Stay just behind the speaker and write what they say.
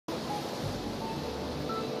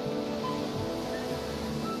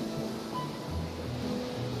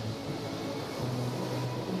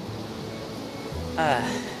Ah,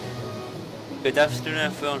 good afternoon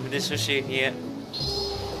everyone, this is Hussein here.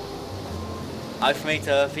 I've made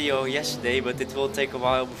a video yesterday, but it will take a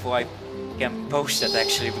while before I can post it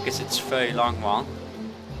actually, because it's a very long one.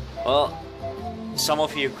 Well, some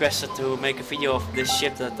of you requested to make a video of this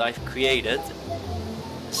ship that I've created,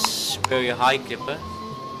 Celebratory High Clipper.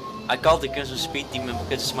 I called it ShipSpeed Demon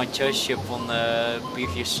because it's my choice ship on the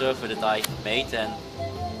previous server that I made, and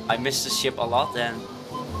I missed the ship a lot, and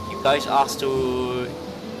you guys asked to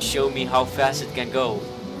show me how fast it can go.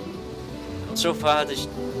 So far the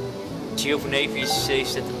GVOnavi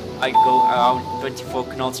says that I go around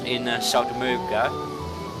 24 knots in South America,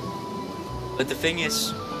 but the thing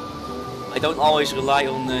is, I don't always rely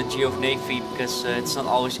on the GVOnavi because it's not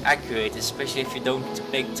always accurate, especially if you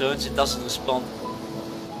don't make turns. It doesn't respond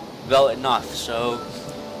well enough, so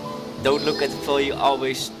don't look at the value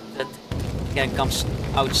always that can come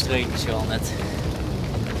out strange on it.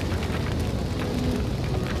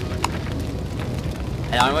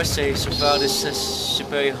 And I must say, so far this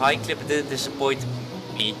Celebratory High Clipper didn't disappoint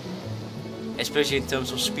me, especially in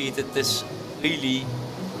terms of speed. It is really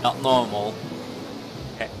not normal.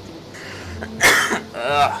 Okay.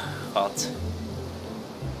 God.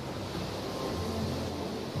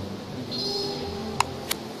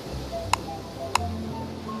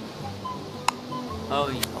 Oh,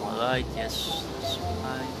 yeah, alright, yes, that's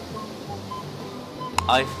fine.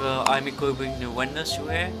 I'm equipping the windows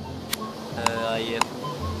here. I have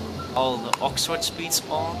all the Oxford speeds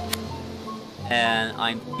on, and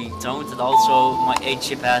I'm being told that also my 8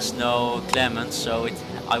 ship has no Clement, so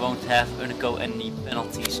I won't have undergo any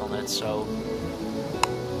penalties on it. So,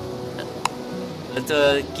 but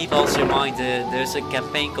keep also in mind there's a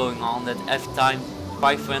campaign going on that every time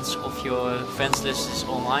 5 friends of your friends list is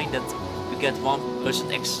online, that you get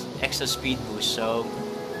 1% extra speed boost. So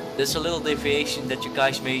there's a little deviation that you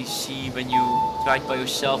guys may see when you try it by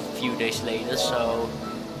yourself a few days later, so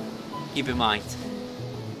keep in mind.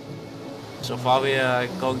 So far we are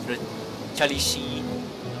going to the Chali Sea,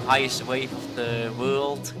 the highest wave of the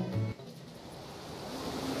world.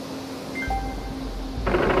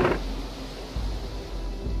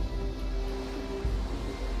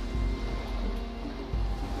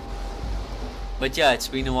 But yeah, it's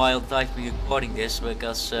been a while that I've been recording this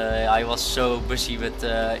because I was so busy with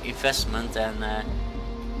investment, and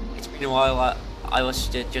it's been a while. I was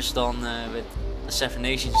just on with the 7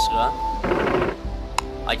 Nations run.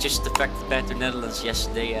 I just defected back to Netherlands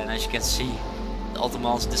yesterday, and as you can see, the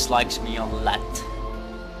Ottomans dislikes me on land.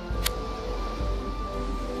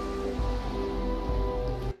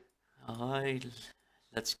 Alright,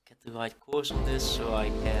 let's get the right course on this so I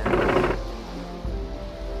can...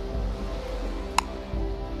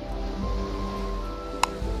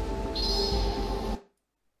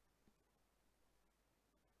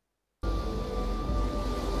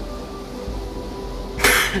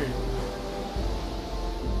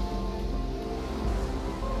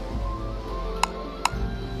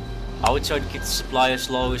 I would try to keep the supply as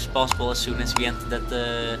low as possible as soon as we enter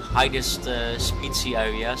that highest speed sea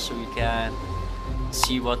area, so we can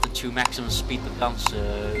see what the true maximum speed becomes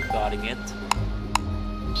regarding it.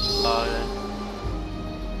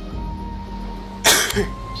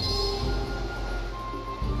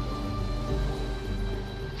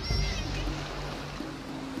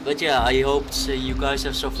 But yeah, I hope you guys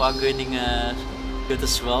have so far getting good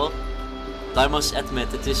as well. I must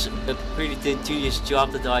admit, it is a pretty tedious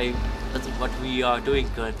job that what we are doing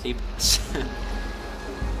currently, because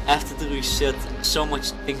after the reset, so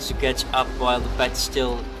much things to catch up while the patch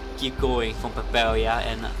still keep going from Paparia,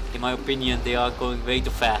 and in my opinion they are going way too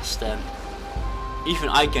fast, and even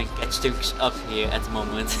I can catch things up here at the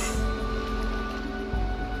moment.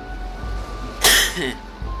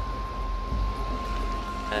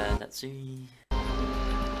 Let's see.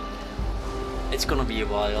 It's gonna be a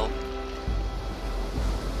while.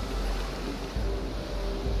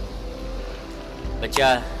 But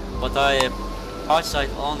yeah, what I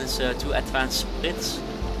outside on is 2 advanced splits,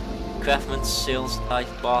 craftman, sales,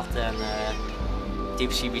 dive path, and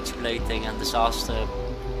deep sea beach plating and disaster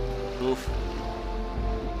proof.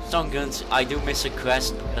 Some guns I do miss a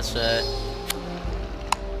crest because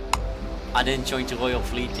I didn't join the Royal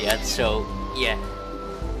Fleet yet, so yeah.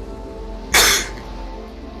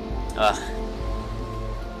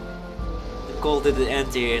 The cold didn't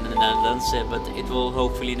end here in the Netherlands, but it will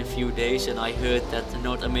hopefully in a few days, and I heard that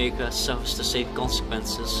North America suffers the same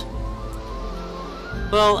consequences.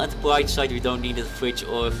 Well, at the bright side, we don't need a fridge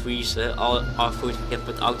or a freezer. All our food we can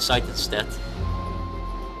put outside instead.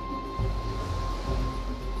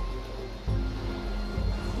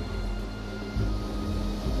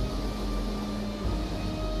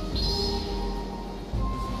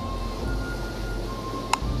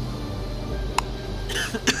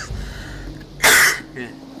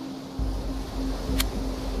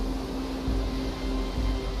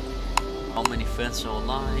 How many friends are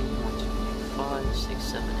online? 1, 2, 3, 5, 6,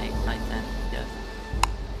 7, 8, 9, 10, 11,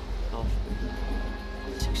 12,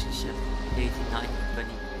 16, 17, 18, 19, 20.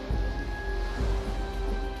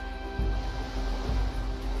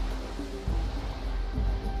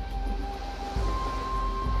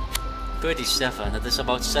 $37. That is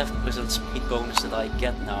about 7% speed bonus that I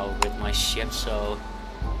get now with my ship, so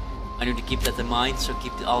I need to keep that in mind. So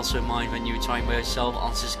keep it also in mind when you're trying by yourself.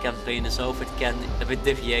 Once this campaign is over, it can a bit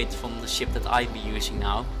deviate from the ship that I'm using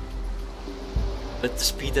now. But the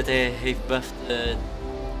speed that they have buffed,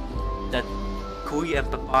 that Kui and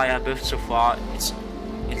Papaya buffed so far, it's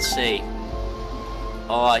insane.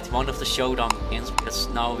 Alright, one of the showdown begins, because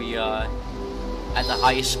now we are at a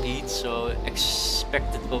higher speed, so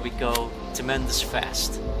expect it will go tremendous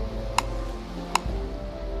fast.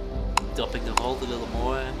 Dropping the hold a little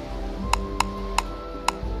more.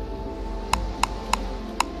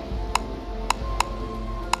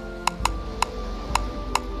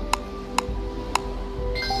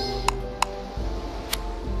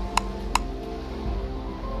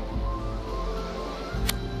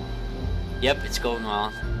 Yep, it's going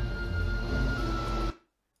on.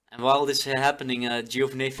 And while this is happening,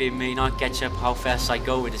 GVOnavi may not catch up how fast I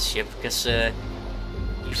go with the ship, because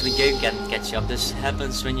usually game can catch up. This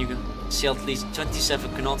happens when you sail at least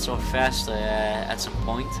 27 knots or faster at some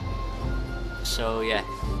point. So yeah.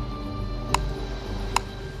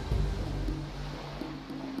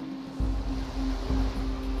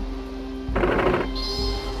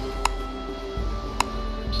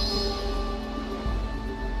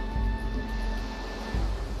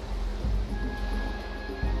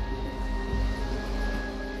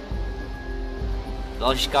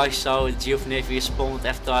 Well, as you guys saw, the GVOnavi spawned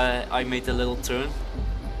after I made a little turn.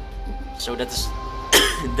 So that is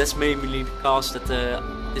that's mainly because that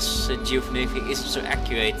this GVOnavi isn't so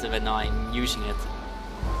accurate when I'm using it.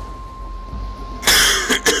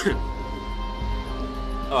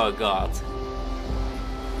 Oh god.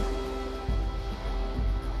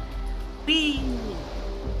 Whee!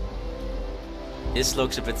 This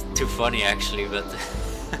looks a bit too funny actually, but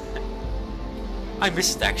I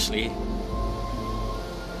missed it actually.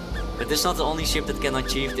 But this is not the only ship that can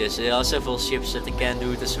achieve this. There are several ships that can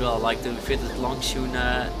do it as well, like the fitted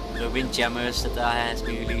Longschooner, the Windjammers that has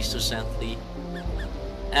been released recently.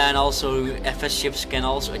 And also FS ships can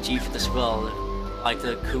also achieve it as well, like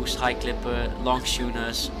the Cruise High Clipper,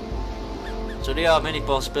 Longshooners. So there are many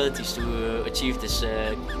possibilities to achieve this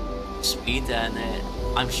speed, and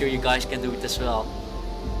I'm sure you guys can do it as well.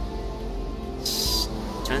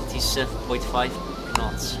 27.5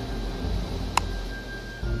 knots.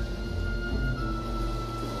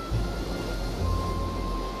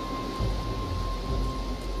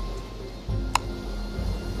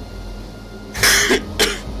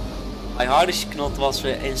 My hardest knot was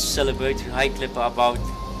in Celebratory High Clipper about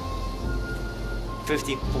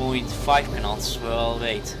 50.5 knots. Well,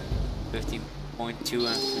 wait, 50.2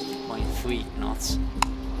 and 50.3 knots.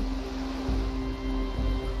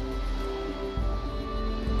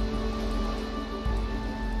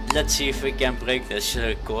 Let's see if we can break this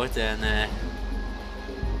record, and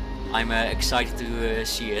I'm excited to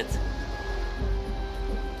see it.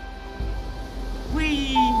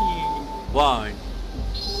 Whee! 1,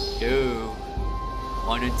 2,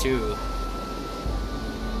 1 and 2.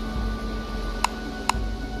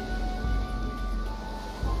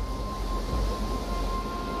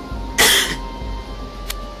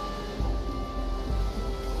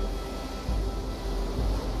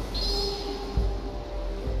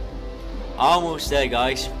 Almost there,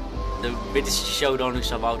 guys. The British showdown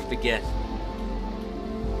is about to begin.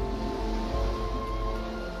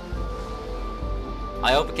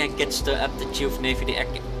 I hope I can catch up the GVOnavi, the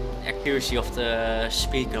accuracy of the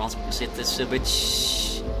speed guns, because it is a bit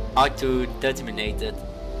hard to determine it.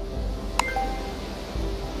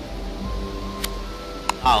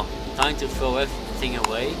 Oh, time to throw everything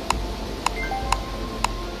away.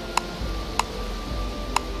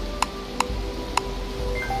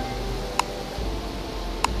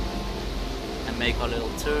 And make a little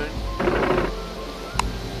turn.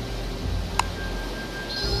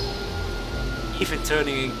 Even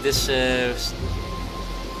turning this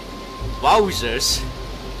wowzers.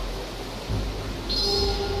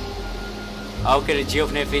 Okay, the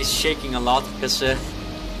GVOnavi is shaking a lot because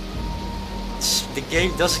the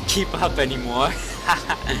game doesn't keep up anymore.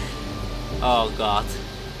 Oh god.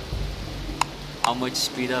 How much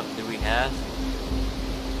speed up do we have?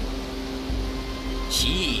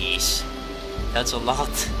 Jeez, that's a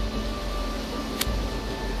lot.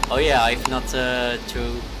 Oh yeah, I've not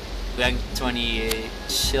rank 20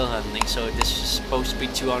 sail handling, so this is supposed to be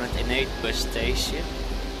 208 per station.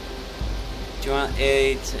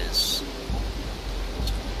 208 is...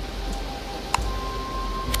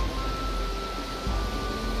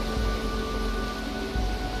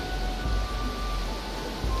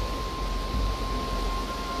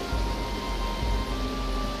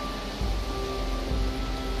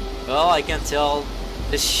 Well, I can tell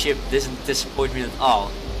this ship doesn't disappoint me at all.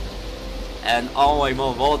 And all my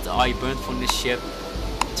more water I burned from this ship,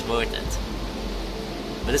 it's worth it.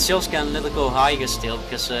 But the sails can a little go higher still,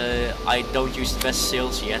 because I don't use the best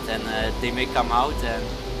sails yet, and they may come out.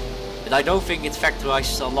 But I don't think it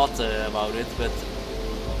factorizes a lot about it, but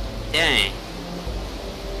dang.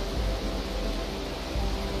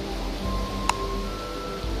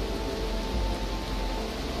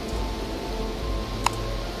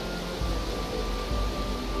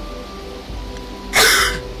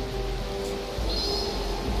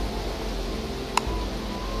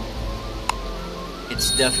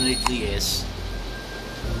 It definitely is.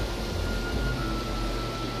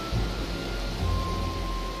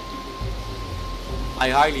 I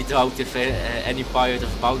highly doubt if any pirate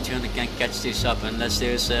of bounty hunter can catch this up unless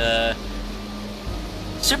there's a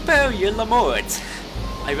superior la mort.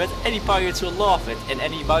 I bet any pirates will laugh at and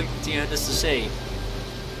any bounty hunters to say.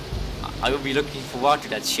 I will be looking forward to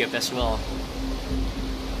that ship as well.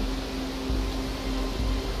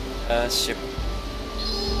 Ship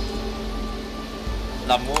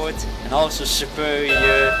La Mort and also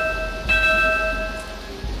superior.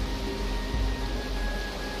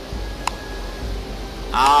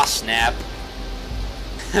 Ah, snap.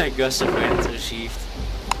 Gust of wind received.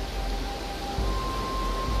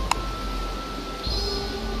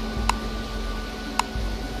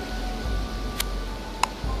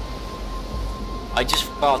 I just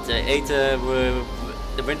forgot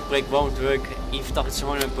the windbreak won't work even though it's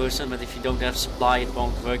 100%, but if you don't have supply it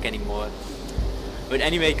won't work anymore. But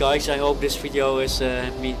anyway guys, I hope this video is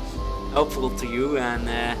helpful to you, and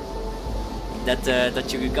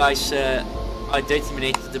that you guys are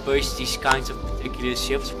determined to purchase these kinds of particular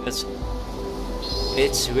ships, because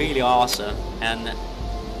it's really awesome, and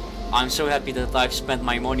I'm so happy that I've spent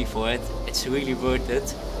my money for it. It's really worth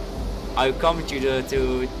it. I'll comment you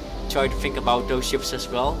to try to think about those ships as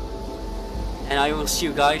well, and I will see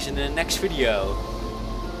you guys in the next video.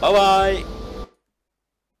 Bye bye.